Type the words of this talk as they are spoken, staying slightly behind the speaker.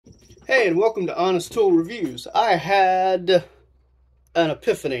Hey, and welcome to Honest Tool Reviews. I had an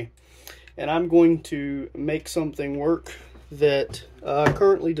epiphany, and I'm going to make something work that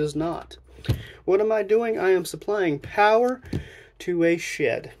currently does not. What am I doing? I am supplying power to a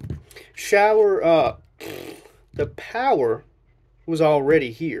shed. The power was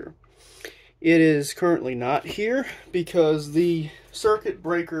already here. It is currently not here because the circuit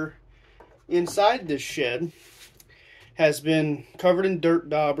breaker inside this shed has been covered in dirt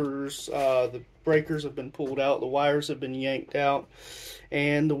daubers. The breakers have been pulled out, the wires have been yanked out,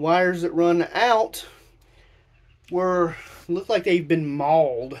 and the wires that run out look like they've been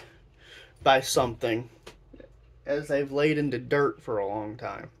mauled by something as they've laid into dirt for a long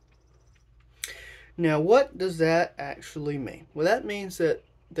time. Now, what does that actually mean? Well, that means that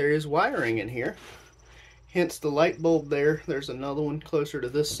there is wiring in here. Hence the light bulb there. There's another one closer to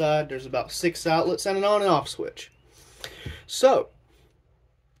this side. There's about 6 outlets and an on and off switch. So,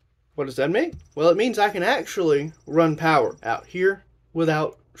 what does that mean? Well, it means I can actually run power out here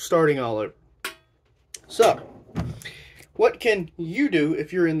without starting all over. So, what can you do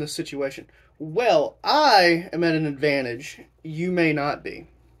if you're in this situation? Well, I am at an advantage. You may not be.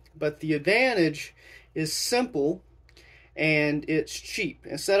 But the advantage is simple and it's cheap.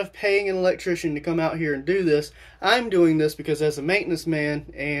 Instead of paying an electrician to come out here and do this, I'm doing this because as a maintenance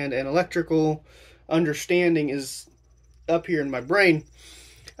man and an electrical understanding is up here in my brain,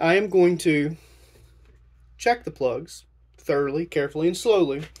 I am going to check the plugs thoroughly, carefully, and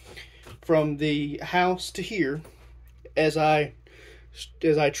slowly from the house to here. As I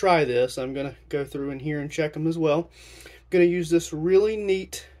try this, I'm going to go through in here and check them as well. I'm going to use this really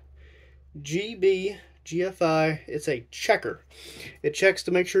neat GFI. It's a checker. It checks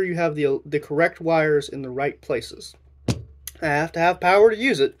to make sure you have the correct wires in the right places. I have to have power to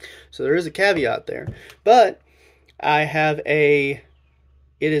use it, so there is a caveat there. But I have it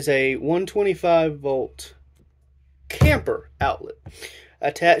is a 125 volt camper outlet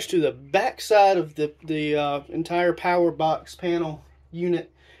attached to the back side of the entire power box panel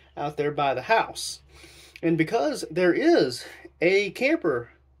unit out there by the house. And because there is a camper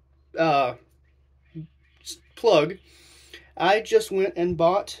plug, I just went and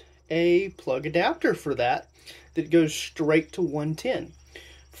bought a plug adapter for that goes straight to 110.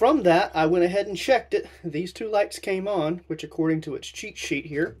 From that, I went ahead and checked it. These 2 lights came on, which according to its cheat sheet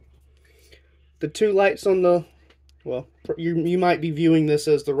here, the 2 lights on the, well, you might be viewing this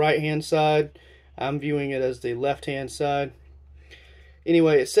as the right-hand side. I'm viewing it as the left-hand side.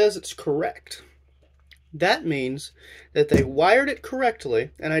 Anyway, it says it's correct. That means that they wired it correctly,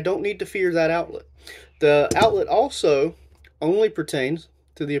 and I don't need to fear that outlet. The outlet also only pertains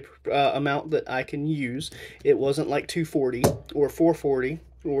to the amount that I can use. It wasn't like 240 or 440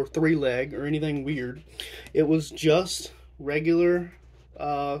 or 3-leg or anything weird. It was just regular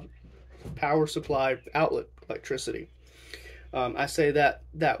power supply outlet electricity. I say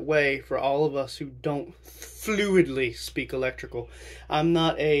that way for all of us who don't fluidly speak electrical. I'm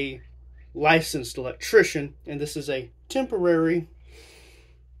not a licensed electrician, and this is a temporary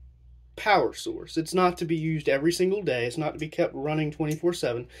power source. It's not to be used every single day. It's not to be kept running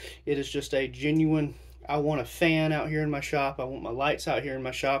 24/7. It is just a genuine, I want a fan out here in my shop, I want my lights out here in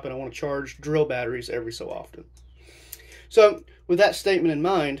my shop, and I want to charge drill batteries every so often. So, with that statement in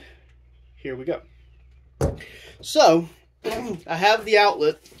mind, here we go. So, I have the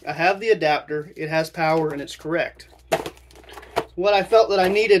outlet, I have the adapter, it has power, and it's correct. What I felt that I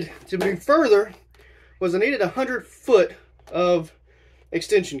needed to do further was I needed 100 foot of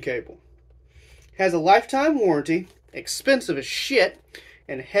extension cable. It has a lifetime warranty, expensive as shit,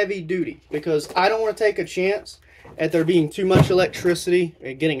 and heavy duty, because I don't want to take a chance at there being too much electricity,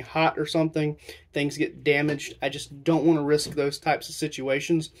 or getting hot or something, things get damaged. I just don't want to risk those types of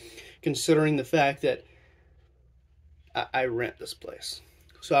situations, considering the fact that I rent this place.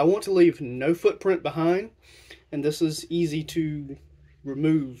 So I want to leave no footprint behind, and this is easy to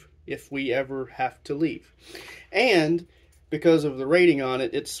remove if we ever have to leave. And because of the rating on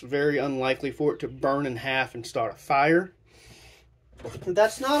it, it's very unlikely for it to burn in half and start a fire.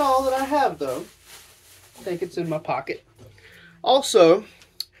 That's not all that I have, though. I think it's in my pocket. Also,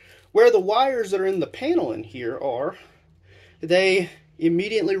 where the wires that are in the panel in here are, they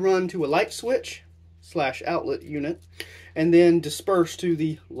immediately run to a light switch / outlet unit, and then disperse to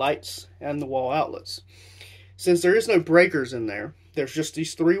the lights and the wall outlets. Since there is no breakers in there, there's just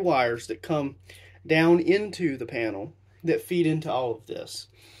these 3 wires that come down into the panel that feed into all of this.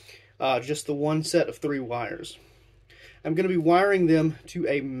 Just the one set of 3 wires. I'm going to be wiring them to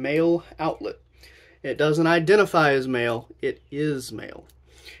a male outlet. It doesn't identify as male, it is male.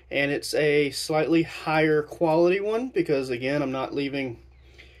 And it's a slightly higher quality one because, again, I'm not leaving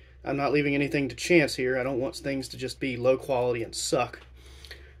I'm not leaving anything to chance here. I don't want things to just be low quality and suck.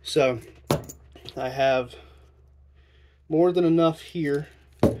 So I have more than enough here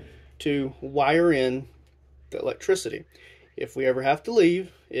to wire in the electricity. If we ever have to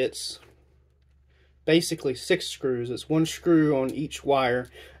leave, it's basically 6 screws. It's 1 screw on each wire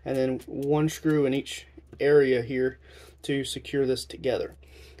and then 1 screw in each area here to secure this together.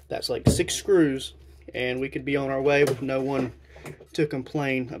 That's like 6 screws, and we could be on our way with no one to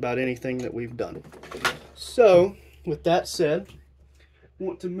complain about anything that we've done. So with that said, I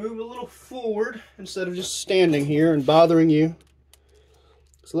want to move a little forward instead of just standing here and bothering you.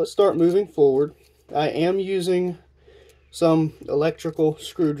 So let's start moving forward. I am using some electrical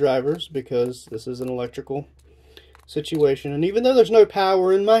screwdrivers because this is an electrical situation, and even though there's no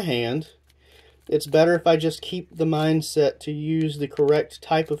power in my hand, it's better if I just keep the mindset to use the correct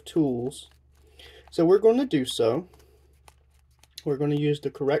type of tools. So we're going to do so. We're going to use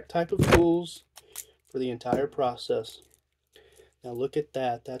the correct type of tools for the entire process. Now look at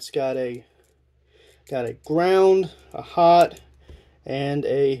that. That's got a ground, a hot, and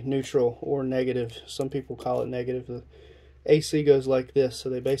a neutral or negative. Some people call it negative. The AC goes like this, so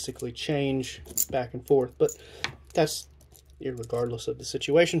they basically change back and forth, but that's irregardless of the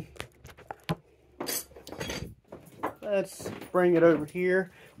situation. Let's bring it over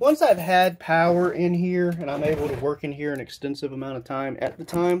here. Once I've had power in here and I'm able to work in here an extensive amount of time at the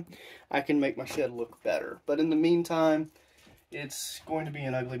time, I can make my shed look better. But in the meantime, it's going to be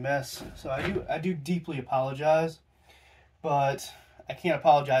an ugly mess. So I do deeply apologize, but I can't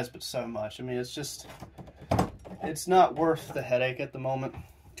apologize but so much. I mean, it's not worth the headache at the moment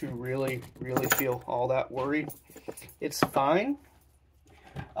to really feel all that worried. It's fine,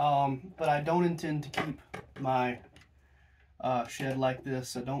 but I don't intend to keep my shed like this,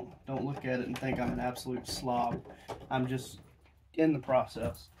 so don't look at it and think I'm an absolute slob. I'm just in the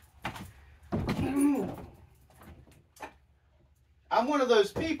process. I'm one of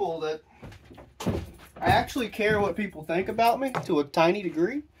those people that I actually care what people think about me to a tiny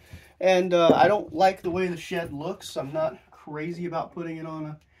degree, and I don't like the way the shed looks. I'm not crazy about putting it on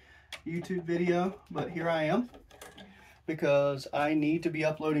a YouTube video, but here I am because I need to be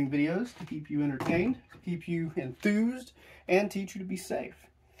uploading videos to keep you entertained, to keep you enthused, and teach you to be safe.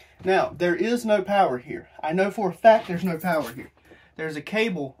 Now, there is no power here. I know for a fact there's no power here. There's a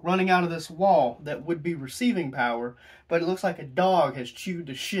cable running out of this wall that would be receiving power, but it looks like a dog has chewed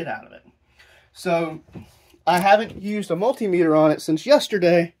the shit out of it. So I haven't used a multimeter on it since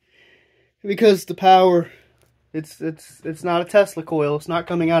yesterday because the power, it's not a Tesla coil. It's not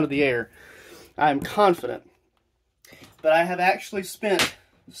coming out of the air. I'm confident. But I have actually spent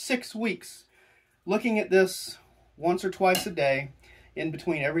 6 weeks looking at this once or twice a day in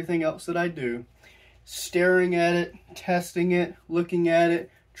between everything else that I do, staring at it, testing it, looking at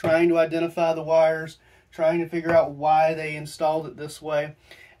it, trying to identify the wires, trying to figure out why they installed it this way.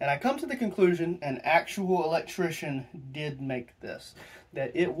 And I come to the conclusion an actual electrician did make this.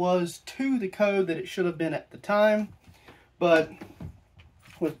 That it was to the code that it should have been at the time, but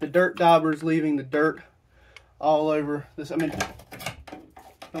with the dirt daubers leaving the dirt all over this, I mean,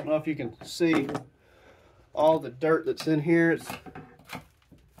 I don't know if you can see all the dirt that's in here.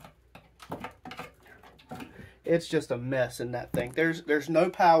 It's just a mess in that thing. There's no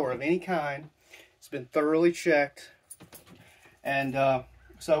power of any kind. It's been thoroughly checked. And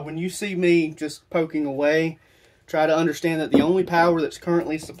so when you see me just poking away, try to understand that the only power that's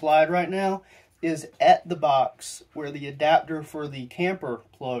currently supplied right now is at the box where the adapter for the camper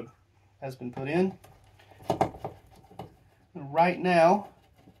plug has been put in. And right now,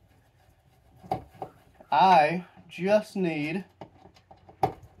 I just need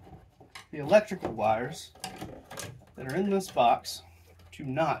the electrical wires that are in this box to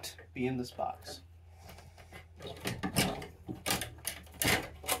not be in this box.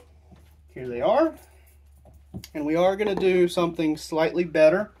 Here they are. And we are going to do something slightly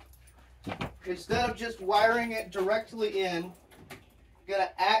better. Instead of just wiring it directly in, we're going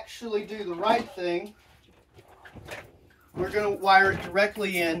to actually do the right thing. We're going to wire it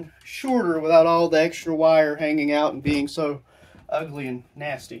directly in, shorter, without all the extra wire hanging out and being so ugly and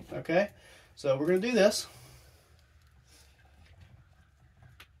nasty, okay? So we're going to do this.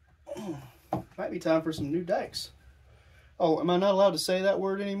 Might be time for some new dikes. Oh, am I not allowed to say that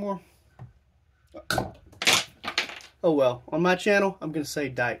word anymore? Oh well, on my channel, I'm going to say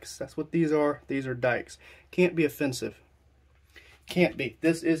dikes. That's what these are. These are dikes. Can't be offensive. Can't be.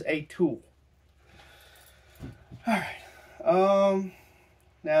 This is a tool. Alright.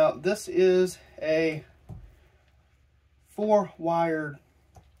 Now this is a 4-wired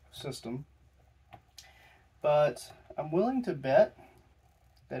system, but I'm willing to bet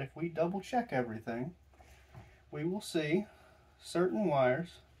that if we double check everything, we will see certain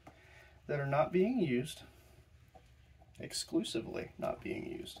wires that are not being used, exclusively not being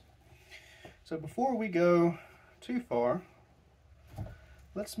used. So before we go too far,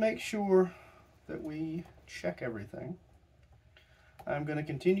 let's make sure that we check everything. I'm going to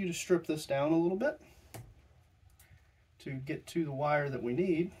continue to strip this down a little bit to get to the wire that we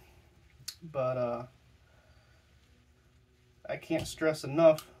need, but I can't stress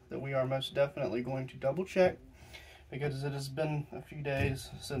enough that we are most definitely going to double check, because it has been a few days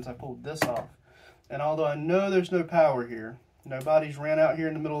since I pulled this off. And although I know there's no power here, nobody's ran out here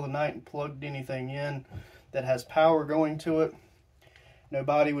in the middle of the night and plugged anything in that has power going to it.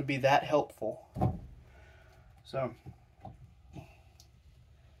 Nobody would be that helpful. So,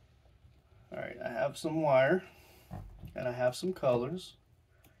 alright, I have some wire, and I have some colors.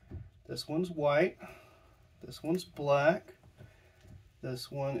 This one's white, this one's black,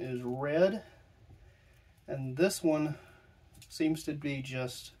 this one is red, and this one seems to be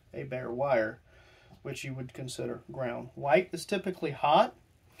just a bare wire, which you would consider ground. White is typically hot,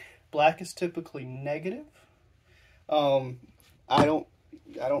 black is typically negative. I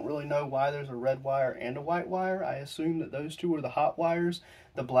don't really know why there's a red wire and a white wire. I assume that those two are the hot wires.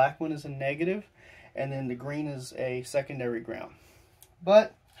 The black one is a negative, and then the green is a secondary ground.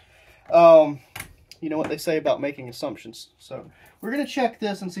 But you know what they say about making assumptions. So we're going to check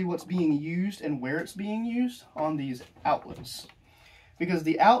this and see what's being used and where it's being used on these outlets. Because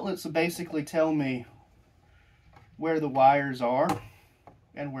the outlets basically tell me where the wires are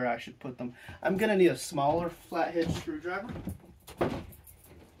and where I should put them. I'm going to need a smaller flathead screwdriver. I'm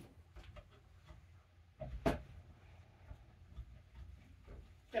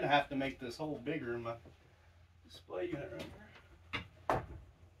going to have to make this hole bigger in my display unit right here.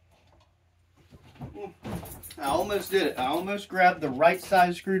 I almost did it. I almost grabbed the right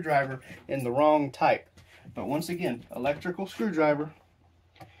size screwdriver in the wrong type. But once again, electrical screwdriver,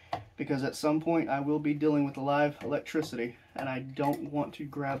 because at some point I will be dealing with live electricity, and I don't want to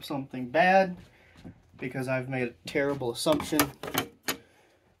grab something bad because I've made a terrible assumption.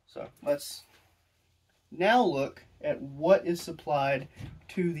 So let's now look at what is supplied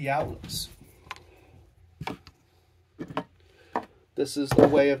to the outlets. This is the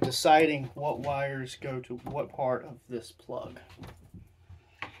way of deciding what wires go to what part of this plug.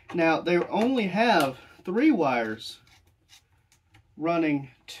 Now, they only have 3 wires running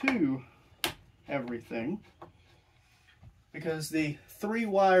to everything, because the 3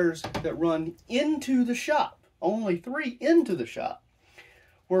 wires that run into the shop, only 3 into the shop,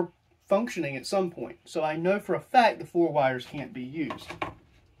 were functioning at some point. So I know for a fact the 4 wires can't be used.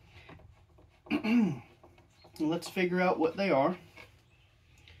 Let's figure out what they are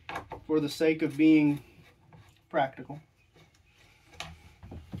for the sake of being practical.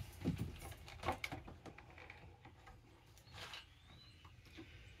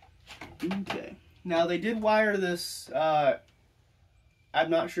 Okay, now they did wire this, I'm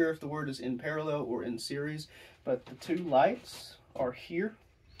not sure if the word is in parallel or in series, but the 2 lights are here,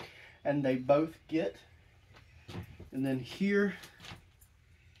 and they both get, and then here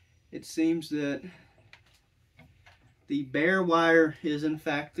it seems that the bare wire is in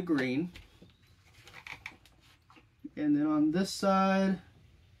fact the green, and then on this side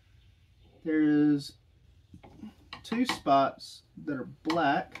there's 2 spots that are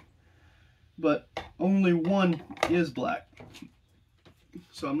black, but only one is black.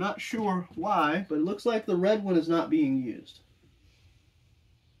 So I'm not sure why, but it looks like the red one is not being used.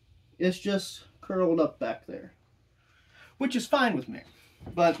 It's just curled up back there, which is fine with me,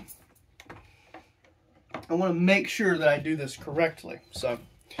 but I want to make sure that I do this correctly. So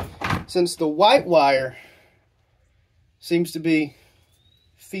since the white wire seems to be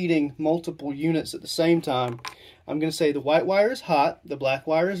feeding multiple units at the same time, I'm going to say the white wire is hot, the black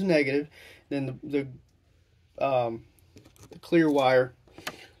wire is negative, then the clear wire,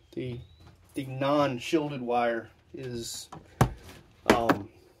 the non-shielded wire, is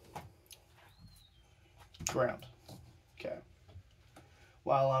ground. Okay.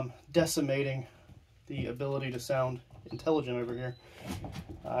 While I'm decimating the ability to sound intelligent over here,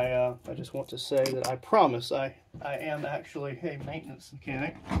 I just want to say that I promise I am actually a maintenance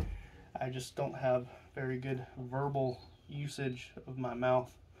mechanic. I just don't have very good verbal usage of my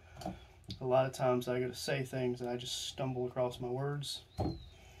mouth. A lot of times I go to say things and I just stumble across my words.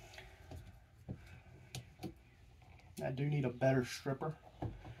 I do need a better stripper.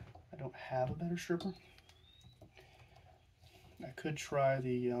 I don't have a better stripper. I could try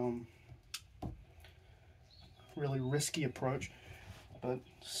the really risky approach, but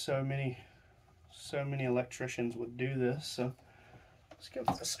so many electricians would do this, so Let's give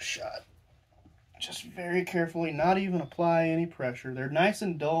this a shot. Just very carefully, not even apply any pressure. They're nice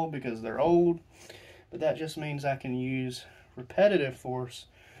and dull because they're old, but that just means I can use repetitive force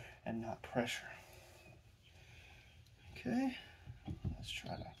and not pressure. Okay, let's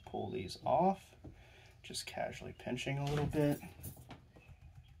try to pull these off. Just casually pinching a little bit.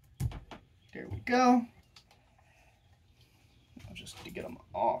 There we go. Just to get them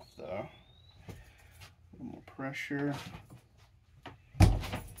off though. A little more pressure.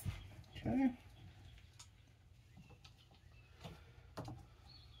 Okay.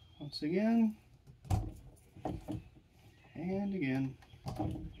 Once again. And again.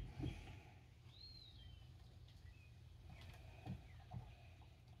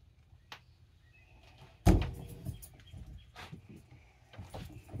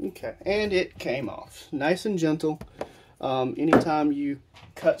 Okay, and it came off. Nice and gentle. Anytime you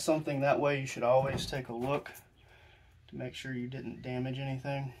cut something that way, you should always take a look to make sure you didn't damage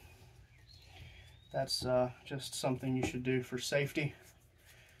anything. That's just something you should do for safety.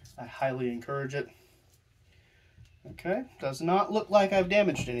 I highly encourage it. Okay, does not look like I've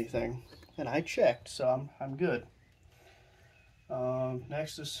damaged anything, and I checked, so I'm good.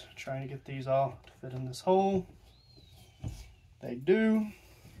 Next is trying to get these all to fit in this hole. They do.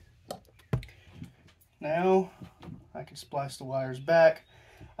 Now I can splice the wires back.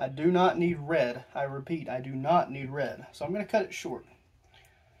 I do not need red. I repeat, I do not need red. So I'm going to cut it short.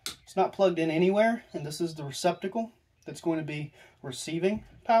 It's not plugged in anywhere, and this is the receptacle that's going to be receiving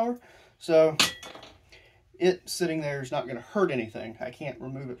power. So it sitting there is not going to hurt anything. I can't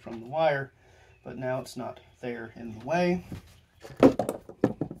remove it from the wire, but now it's not there in the way.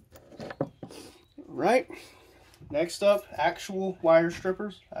 Right. Next up, actual wire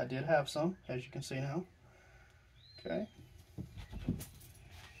strippers. I did have some, as you can see now. Okay.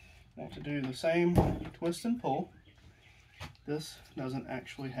 I have to do the same twist and pull. This doesn't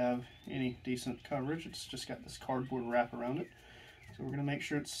actually have any decent coverage. It's just got this cardboard wrap around it. So we're going to make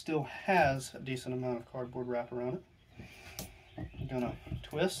sure it still has a decent amount of cardboard wrap around it. I'm going to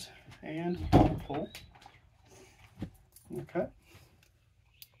twist and pull. Okay.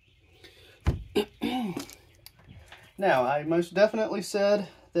 Now, I most definitely said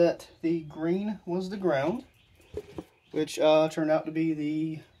that the green was the ground, which turned out to be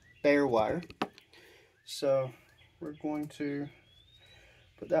the bare wire. So we're going to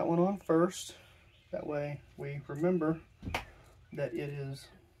put that one on first. That way we remember that it is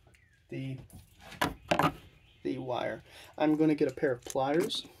the wire. I'm going to get a pair of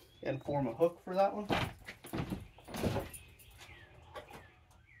pliers and form a hook for that one.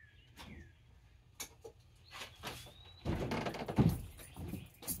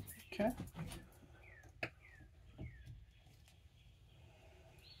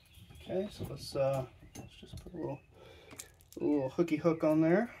 Okay, so let's just put a little hooky hook on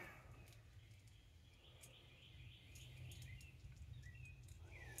there.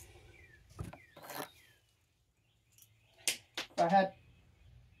 If I had,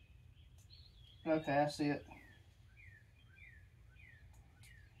 okay, I see it.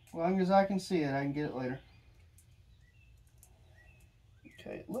 As long as I can see it, I can get it later.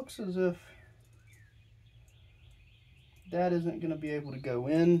 Okay, it looks as if that isn't going to be able to go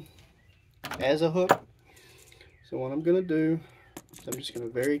in as a hook. So what I'm going to do is I'm just going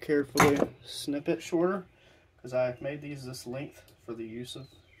to very carefully snip it shorter, because I made these this length for the use of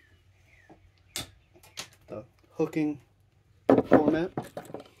the hooking format.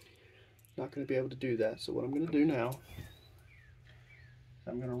 Not going to be able to do that. So what I'm going to do now,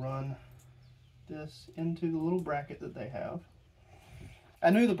 I'm going to run this into the little bracket that they have. I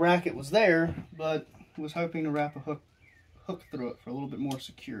knew the bracket was there, but was hoping to wrap a hook through it for a little bit more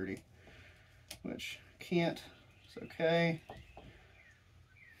security, which can't. It's okay.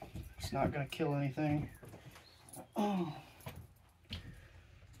 It's not going to kill anything. Oh.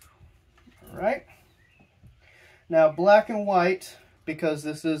 Alright. Now black and white, because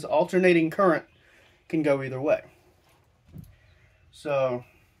this is alternating current, can go either way. So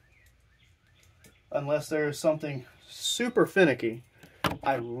unless there is something super finicky,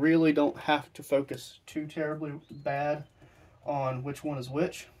 I really don't have to focus too terribly bad on which one is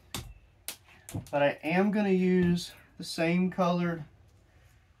which. But I am going to use the same colored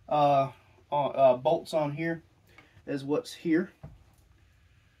bolts on here as what's here.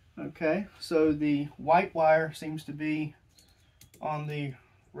 Okay, so the white wire seems to be on the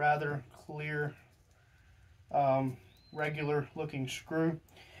rather clear, regular looking screw,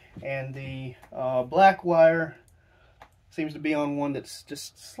 and the black wire seems to be on one that's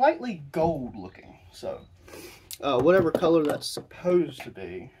just slightly gold looking. So whatever color that's supposed to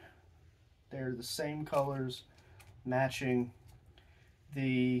be, they're the same colors, matching,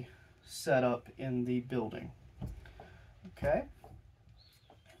 the setup in the building. Okay,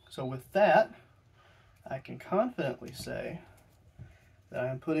 so with that, I can confidently say that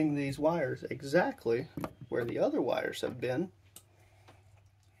I'm putting these wires exactly where the other wires have been.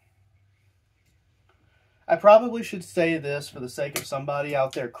 I probably should say this for the sake of somebody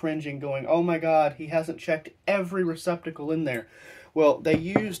out there cringing, going, oh my God, he hasn't checked every receptacle in there. Well, they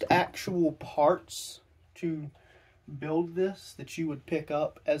used actual parts to build this that you would pick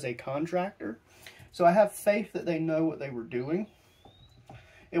up as a contractor. So I have faith that they know what they were doing.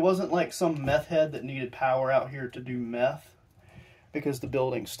 It wasn't like some meth head that needed power out here to do meth, because the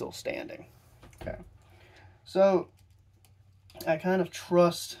building's still standing. Okay. So I kind of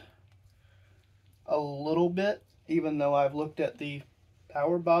trust a little bit, even though I've looked at the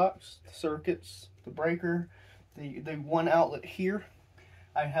power box, the circuits, the breaker, the one outlet here.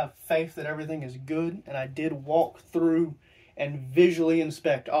 I have faith that everything is good, and I did walk through and visually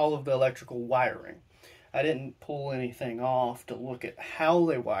inspect all of the electrical wiring. I didn't pull anything off to look at how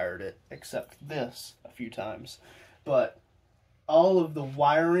they wired it, except this a few times. But all of the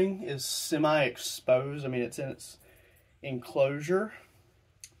wiring is semi-exposed. I mean, it's in its enclosure,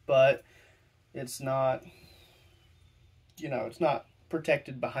 but it's not, you know, it's not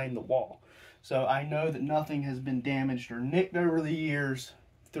protected behind the wall. So I know that nothing has been damaged or nicked over the years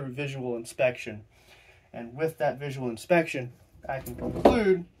through visual inspection. And with that visual inspection, I can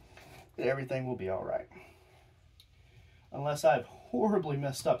conclude that everything will be all right. Unless I've horribly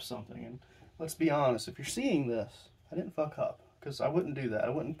messed up something. And let's be honest, if you're seeing this, I didn't fuck up, because I wouldn't do that. I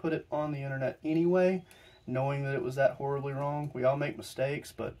wouldn't put it on the internet anyway, knowing that it was that horribly wrong. We all make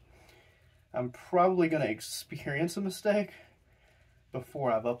mistakes, but I'm probably going to experience a mistake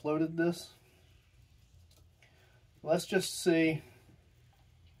before I've uploaded this. Let's just see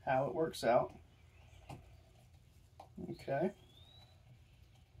how it works out. Okay.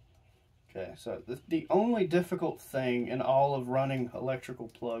 Okay, so the only difficult thing in all of running electrical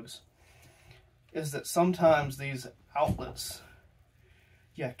plugs is that sometimes these outlets,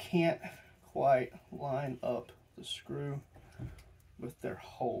 you can't quite line up the screw with their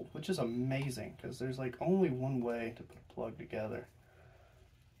hole, which is amazing, because there's like only one way to put a plug together.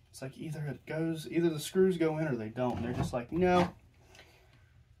 It's like either the screws go in or they don't. And they're just like, no.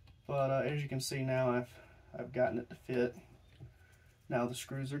 But as you can see now, I've gotten it to fit. Now the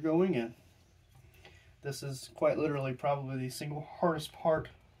screws are going in. This is quite literally probably the single hardest part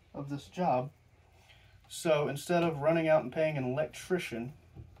of this job. So instead of running out and paying an electrician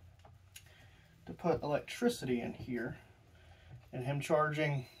to put electricity in here, and him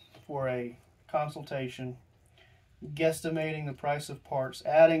charging for a consultation, guesstimating the price of parts,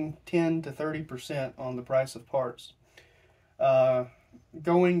 adding 10 to 30% on the price of parts,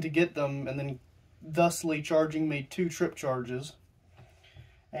 going to get them, and then thusly charging me 2 trip charges,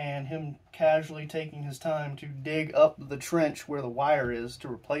 and him casually taking his time to dig up the trench where the wire is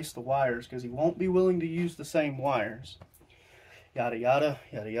to replace the wires, because he won't be willing to use the same wires. Yada yada,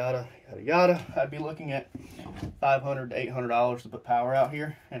 yada yada, yada yada. I'd be looking at $500 to $800 to put power out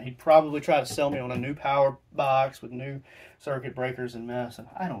here, and he'd probably try to sell me on a new power box with new circuit breakers and mess, and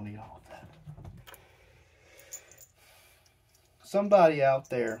I don't need all of that. Somebody out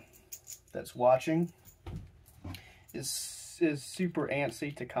there that's watching is super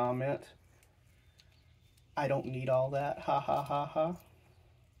antsy to comment, I don't need all that, ha ha ha ha.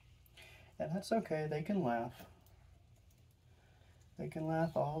 And that's okay, they can laugh. They can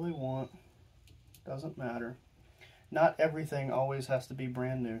laugh all they want. Doesn't matter. Not everything always has to be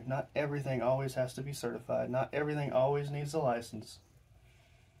brand new. Not everything always has to be certified. Not everything always needs a license.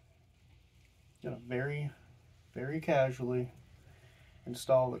 Gonna very, very casually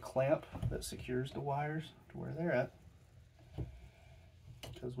install the clamp that secures the wires to where they're at,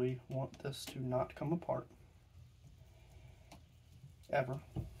 because we want this to not come apart. Ever.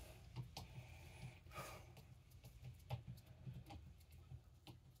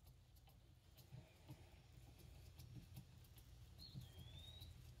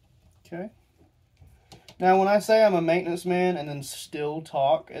 Okay. Now, when I say I'm a maintenance man and then still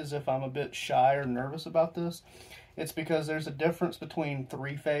talk as if I'm a bit shy or nervous about this, it's because there's a difference between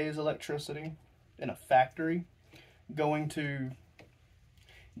 3-phase electricity in a factory going to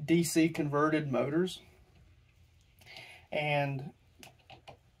DC converted motors and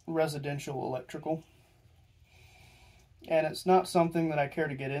residential electrical. And it's not something that I care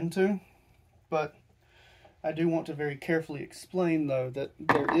to get into, but I do want to very carefully explain, though, that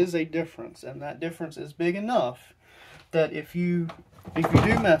there is a difference, and that difference is big enough that if you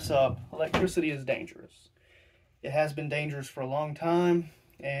do mess up, electricity is dangerous. It has been dangerous for a long time,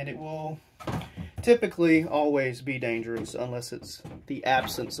 and it will typically always be dangerous unless it's the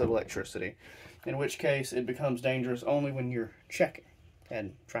absence of electricity, in which case it becomes dangerous only when you're checking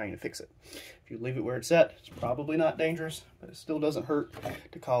and trying to fix it. If you leave it where it's at, it's probably not dangerous, but it still doesn't hurt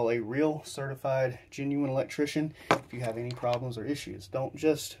to call a real certified genuine electrician if you have any problems or issues. Don't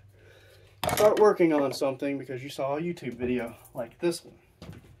just start working on something because you saw a YouTube video like this one.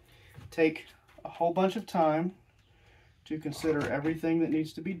 Take a whole bunch of time to consider everything that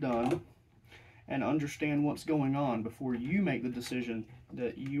needs to be done and understand what's going on before you make the decision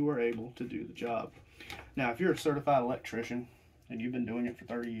that you are able to do the job. Now, if you're a certified electrician and you've been doing it for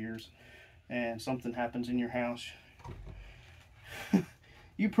 30 years and something happens in your house,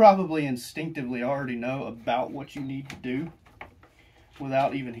 you probably instinctively already know about what you need to do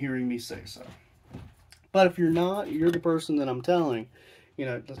without even hearing me say so. But if you're not, you're the person that I'm telling, you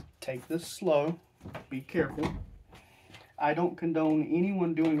know, just take this slow, be careful. I don't condone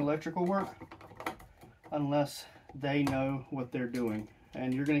anyone doing electrical work unless they know what they're doing.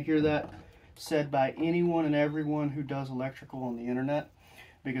 And you're going to hear that said by anyone and everyone who does electrical on the internet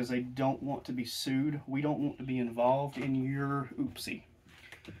because they don't want to be sued. We don't want to be involved in your oopsie.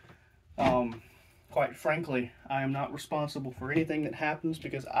 Quite frankly, I am not responsible for anything that happens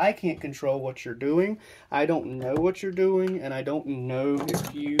because I can't control what you're doing. I don't know what you're doing, and I don't know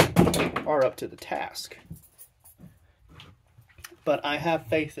if you are up to the task. But I have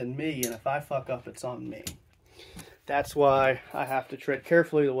faith in me, and if I fuck up, it's on me. That's why I have to tread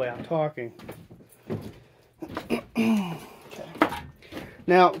carefully the way I'm talking. Okay.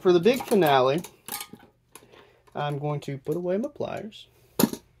 Now, for the big finale, I'm going to put away my pliers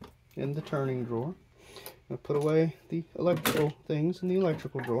in the turning drawer. I'm going to put away the electrical things in the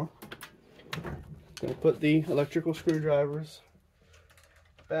electrical drawer. I'm going to put the electrical screwdrivers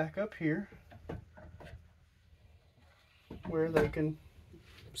back up here where they can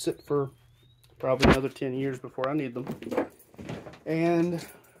sit for probably another 10 years before I need them. And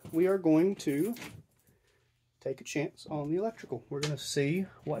we are going to take a chance on the electrical. We're going to see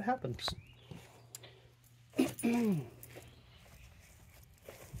what happens.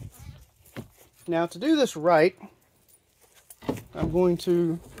 Now, to do this right, I'm going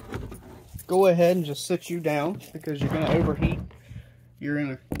to go ahead and just sit you down because you're going to overheat. You're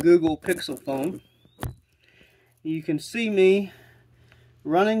in a Google Pixel phone. You can see me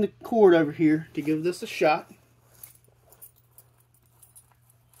running the cord over here to give this a shot.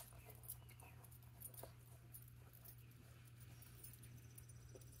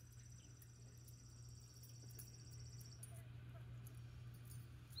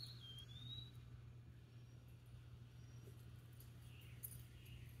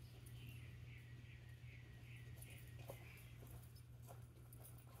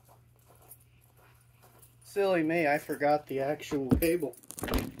 Silly me, I forgot the actual cable.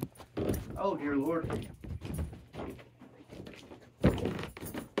 Oh dear Lord.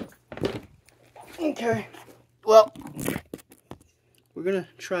 Okay, well, we're gonna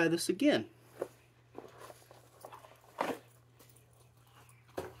try this again.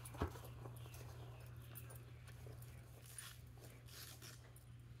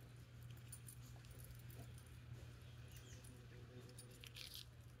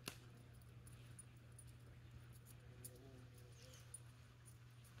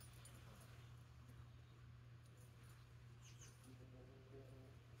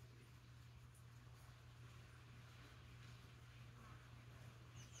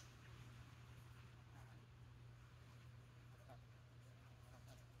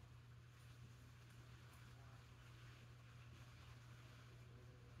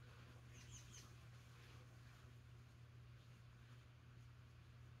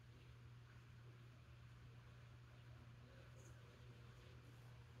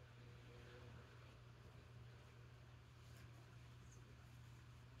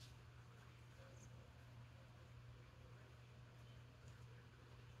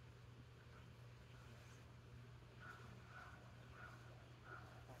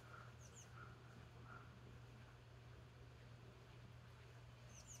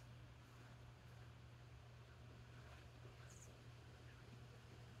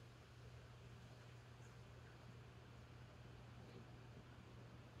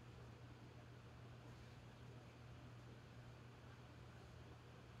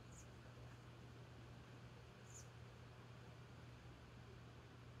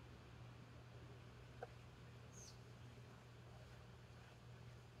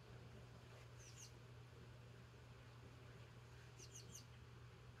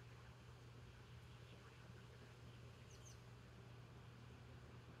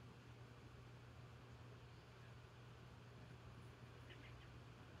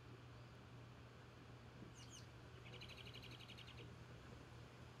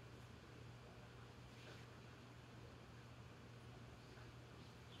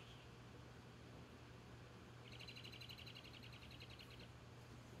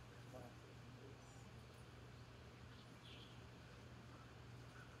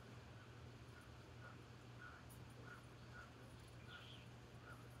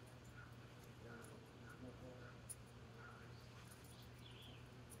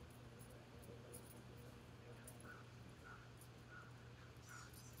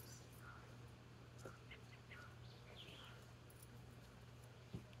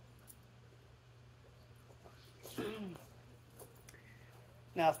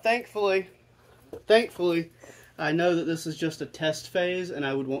 Now, thankfully, I know that this is just a test phase, and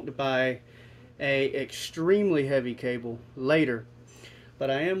I would want to buy a extremely heavy cable later.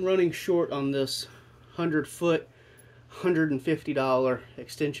 But I am running short on this 100-foot, $150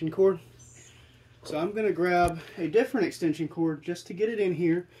 extension cord. So I'm going to grab a different extension cord just to get it in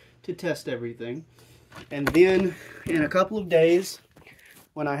here to test everything. And then in a couple of days,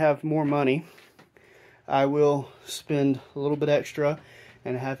 when I have more money, I will spend a little bit extra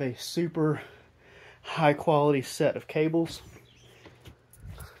and have a super high quality set of cables.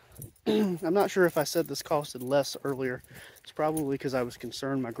 I'm not sure if I said this costed less earlier. It's probably because I was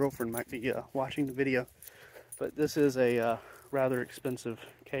concerned my girlfriend might be watching the video. But this is a rather expensive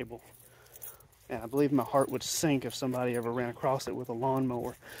cable. And I believe my heart would sink if somebody ever ran across it with a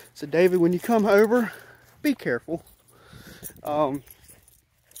lawnmower. So David, when you come over, be careful. But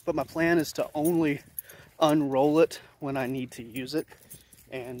my plan is to only unroll it when I need to use it.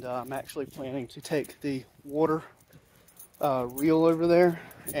 And I'm actually planning to take the water reel over there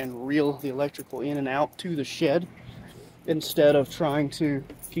and reel the electrical in and out to the shed instead of trying to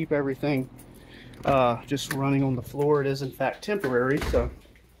keep everything just running on the floor. It is in fact temporary, so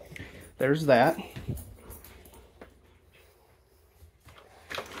there's that.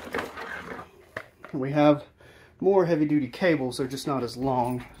 We have more heavy-duty cables, they're just not as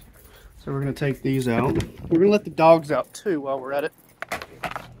long. So we're going to take these out. We're going to let the dogs out too while we're at it.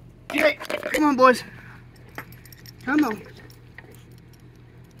 Yay! Come on, boys. Come on.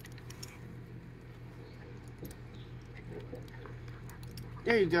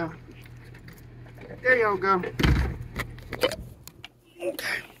 There you go. There y'all go. Okay.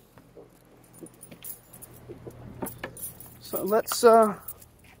 So let's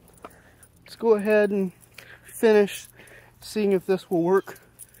go ahead and finish seeing if this will work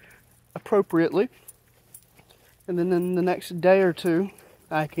appropriately. And then in the next day or two,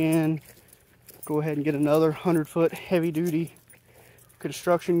 I can go ahead and get another 100-foot heavy-duty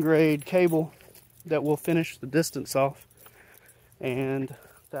construction grade cable that will finish the distance off, and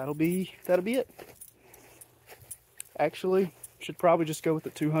that'll be it. Actually, should probably just go with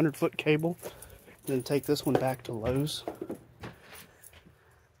the 200-foot cable and then take this one back to Lowe's.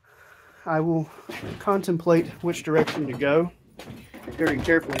 I will contemplate which direction to go very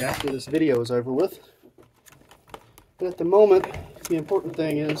carefully after this video is over with. But at the moment, the important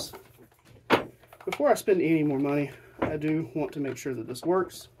thing is, before I spend any more money, I do want to make sure that this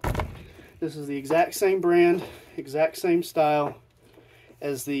works. This is the exact same brand, exact same style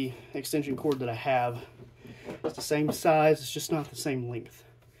as the extension cord that I have. It's the same size, it's just not the same length.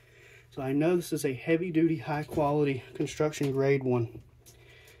 So I know this is a heavy-duty, high-quality construction grade one.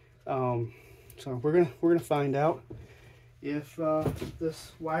 So we're gonna find out if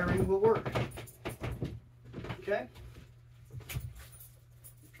this wiring will work. Okay.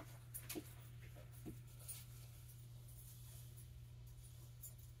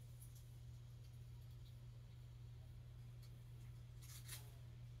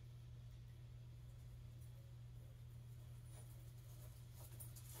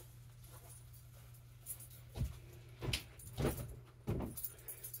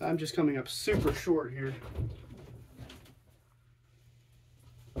 I'm just coming up super short here.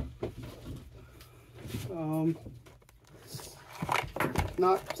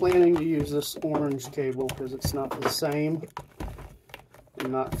 Not planning to use this orange cable because it's not the same.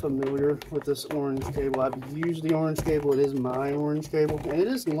 I'm not familiar with this orange cable. I've used the orange cable. It is my orange cable, and it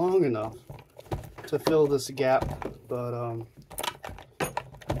is long enough to fill this gap, but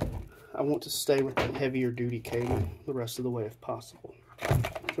I want to stay with the heavier duty cable the rest of the way if possible.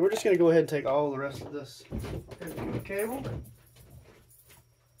 So we're just going to go ahead and take all the rest of this cable.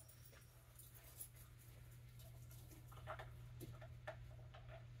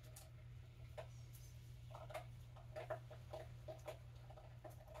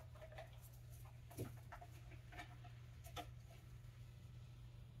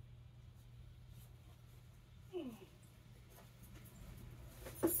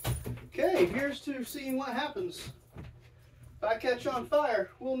 Okay, here's to seeing what happens. If I catch on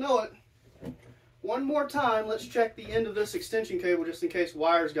fire, we'll know it. One more time, let's check the end of this extension cable just in case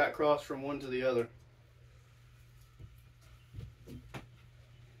wires got crossed from one to the other.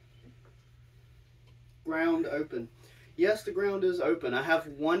 Ground open. Yes, the ground is open. I have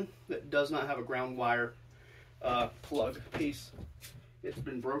one that does not have a ground wire plug piece. It's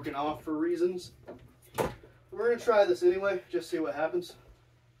been broken off for reasons. We're going to try this anyway, just see what happens.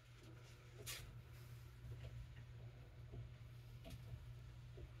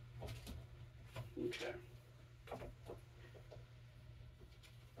 Okay.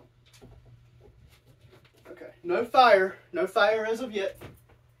 Okay, no fire as of yet.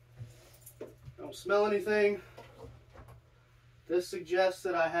 don't smell anything. This suggests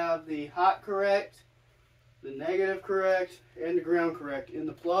that I have the hot correct, the negative correct, and the ground correct in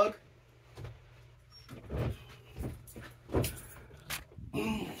the plug.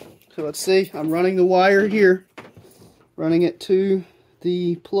 So let's see, I'm running the wire here, running it to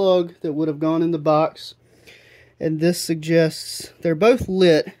the plug that would have gone in the box. And this suggests they're both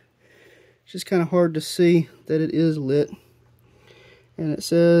lit. It's just kind of hard to see that it is lit. And it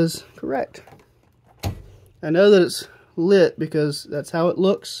says correct. I know that it's lit because that's how it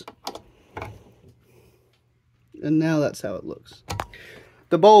looks. And now that's how it looks.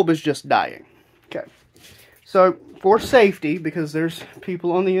 The bulb is just dying. Okay. So for safety, because there's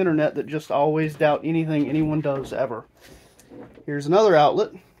people on the internet that just always doubt anything anyone does ever. Here's another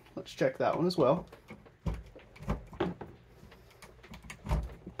outlet. Let's check that one as well.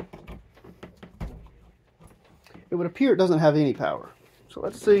 It would appear it doesn't have any power. So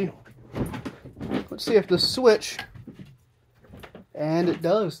let's see if the switch, and it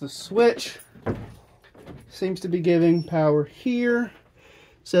does. The switch seems to be giving power here.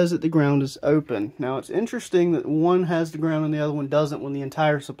 It says that the ground is open. Now it's interesting that one has the ground and the other one doesn't when the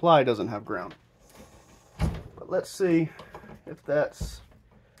entire supply doesn't have ground. But let's see if that's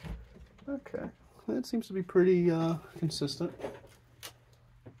okay. That seems to be pretty consistent.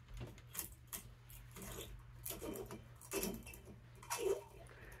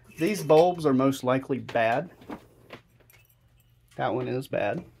 These bulbs are most likely bad. That one is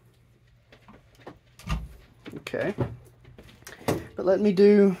bad. Okay. But let me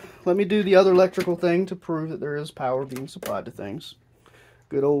do the other electrical thing to prove that there is power being supplied to things.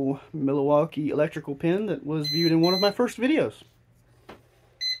 Good old Milwaukee electrical pin that was viewed in one of my first videos.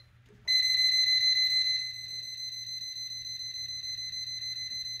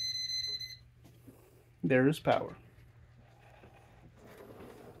 There is power.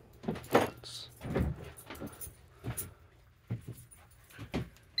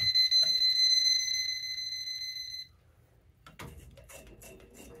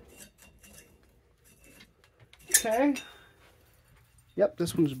 Okay. Yep,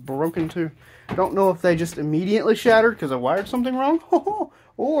 this one's broken too. Don't know if they just immediately shattered because I wired something wrong,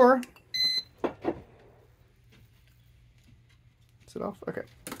 or is it off? Okay.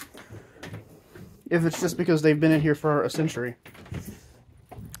 If it's just because they've been in here for a century.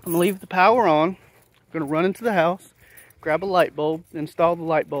 I'm gonna leave the power on. I'm gonna run into the house, grab a light bulb, install the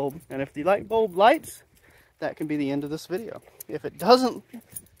light bulb, and if the light bulb lights, that can be the end of this video. If it doesn't,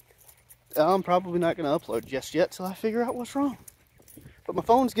 I'm probably not going to upload just yet till I figure out what's wrong. But my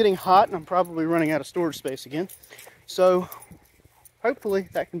phone's getting hot and I'm probably running out of storage space again. So hopefully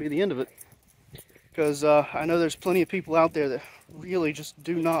that can be the end of it. Because I know there's plenty of people out there that really just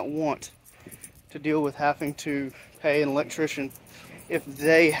do not want to deal with having to pay an electrician if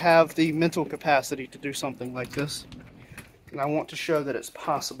they have the mental capacity to do something like this. And I want to show that it's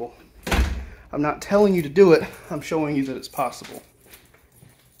possible. I'm not telling you to do it, I'm showing you that it's possible.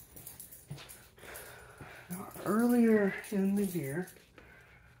 Earlier in the year,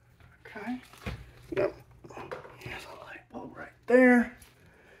 okay, yep, there's a light bulb right there.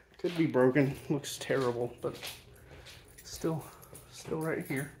 Could be broken, looks terrible, but still right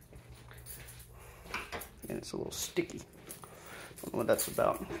here. And it's a little sticky. Don't know what that's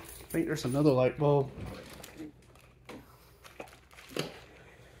about. I think there's another light bulb.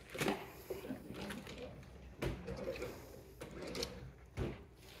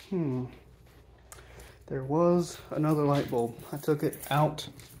 There was another light bulb. I took it out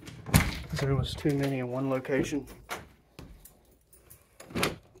because there was too many in one location.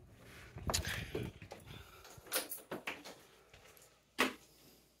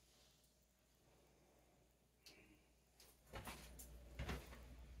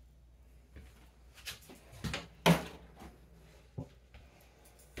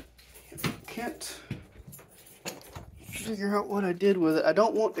 Can't figure out what I did with it. I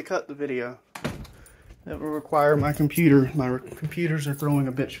don't want to cut the video. That will require my computer. My computers are throwing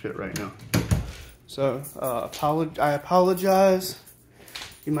a bitch fit right now. So I apologize.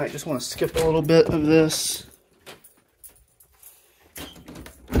 You might just want to skip a little bit of this.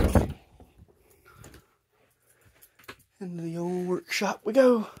 Into the old workshop we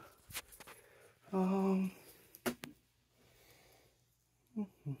go.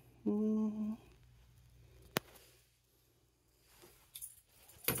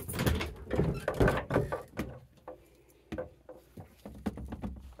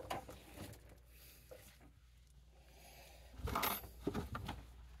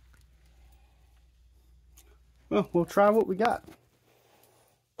 Well, we'll try what we got.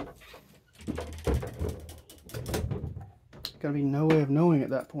 Gotta be no way of knowing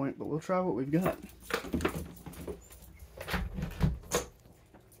at that point, but we'll try what we've got.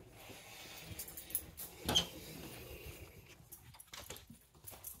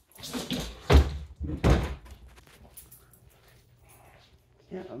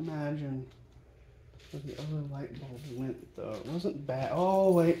 Can't imagine where the other light bulb went though. It wasn't bad.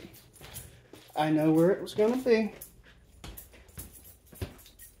 Oh wait, I know where it was gonna be.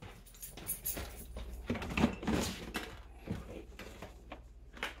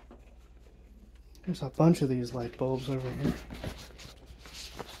 There's a bunch of these light bulbs over here.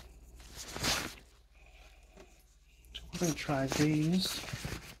 So we're gonna try these.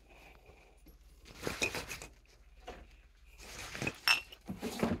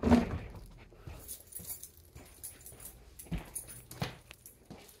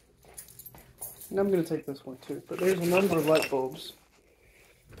 And I'm going to take this one too, but there's a number of light bulbs.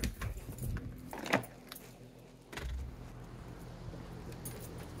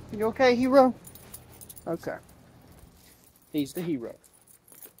 You okay, hero? Okay. He's the hero.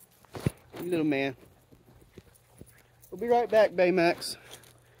 You little man. We'll be right back, Baymax.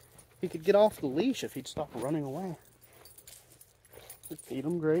 He could get off the leash if he'd stop running away. We feed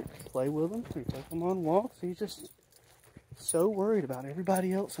him great, play with him, we take him on walks. He's just so worried about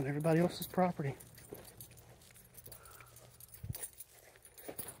everybody else and everybody else's property.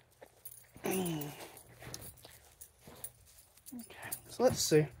 Okay, so let's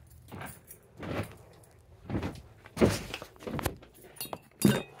see.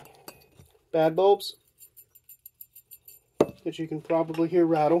 Bad bulbs that you can probably hear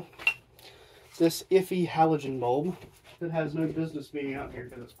rattle. This iffy halogen bulb that has no business being out here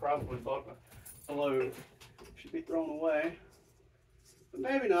because it's probably bought a load. Should be thrown away, but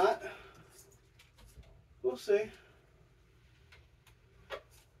maybe not. We'll see.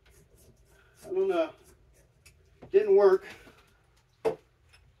 I don't know. Didn't work.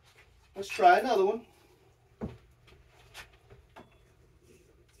 Let's try another one. This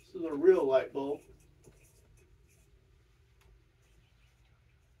is a real light bulb.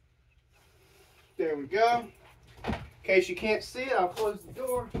 There we go. In case you can't see it, I'll close the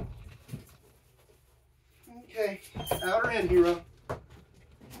door. Okay, out or in, hero?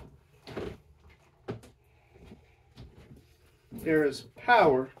 There is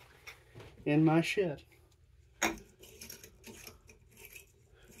power in my shed.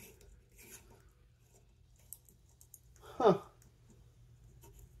 Huh.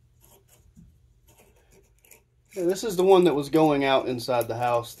 Yeah, this is the one that was going out inside the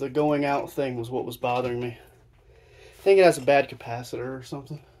house. The going out thing was what was bothering me. I think it has a bad capacitor or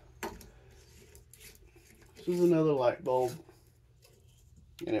something. This is another light bulb,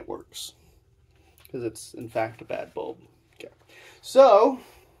 and it works because it's in fact a bad bulb. Okay, so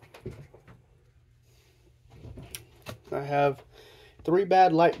I have 3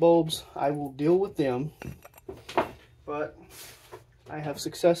 bad light bulbs. I will deal with them, but I have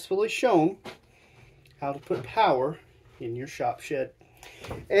successfully shown how to put power in your shop shed.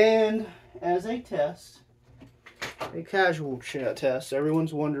 And as a test, a casual test,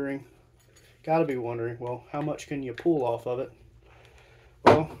 everyone's wondering, gotta be wondering, well, how much can you pull off of it?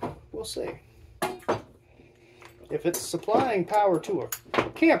 Well, we'll see. If it's supplying power to a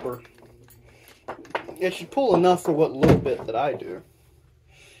camper, it should pull enough for what little bit that I do.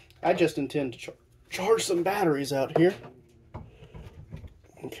 I just intend to charge some batteries out here.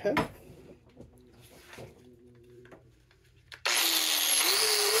 Okay.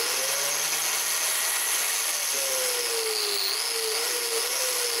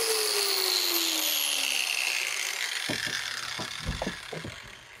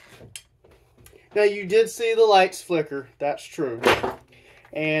 Now you did see the lights flicker, that's true.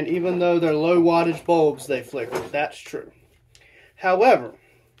 And even though they're low wattage bulbs, they flicker, that's true. However,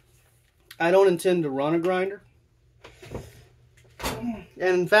 I don't intend to run a grinder. And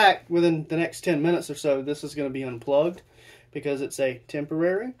in fact, within the next 10 minutes or so, this is going to be unplugged because it's a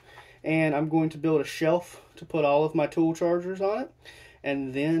temporary. And I'm going to build a shelf to put all of my tool chargers on it.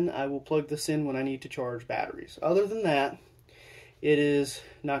 And then I will plug this in when I need to charge batteries. Other than that, it is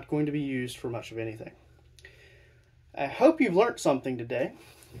not going to be used for much of anything. I hope you've learned something today.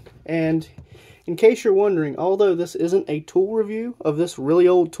 And in case you're wondering, although this isn't a tool review of this really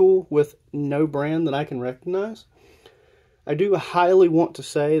old tool with no brand that I can recognize, I do highly want to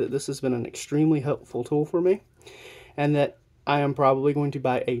say that this has been an extremely helpful tool for me, and that I am probably going to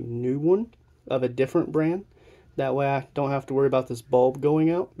buy a new one of a different brand. That way I don't have to worry about this bulb going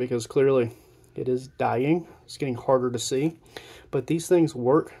out, because clearly it is dying. It's getting harder to see. But these things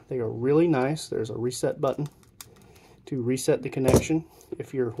work. They are really nice. There's a reset button to reset the connection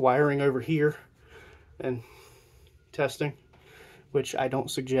if you're wiring over here and testing. which I don't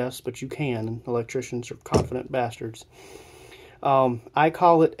suggest, but you can. Electricians are confident bastards. I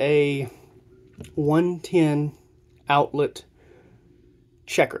call it a 110 outlet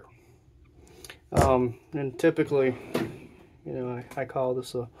checker. And typically, you know, I call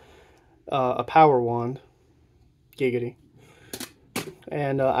this a power wand, giggity.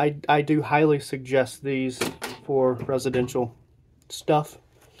 And I do highly suggest these for residential stuff.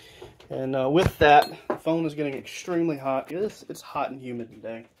 And with that, the phone is getting extremely hot. It's hot and humid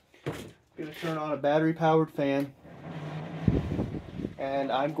today. I'm going to turn on a battery-powered fan.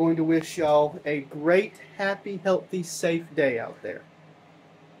 And I'm going to wish y'all a great, happy, healthy, safe day out there.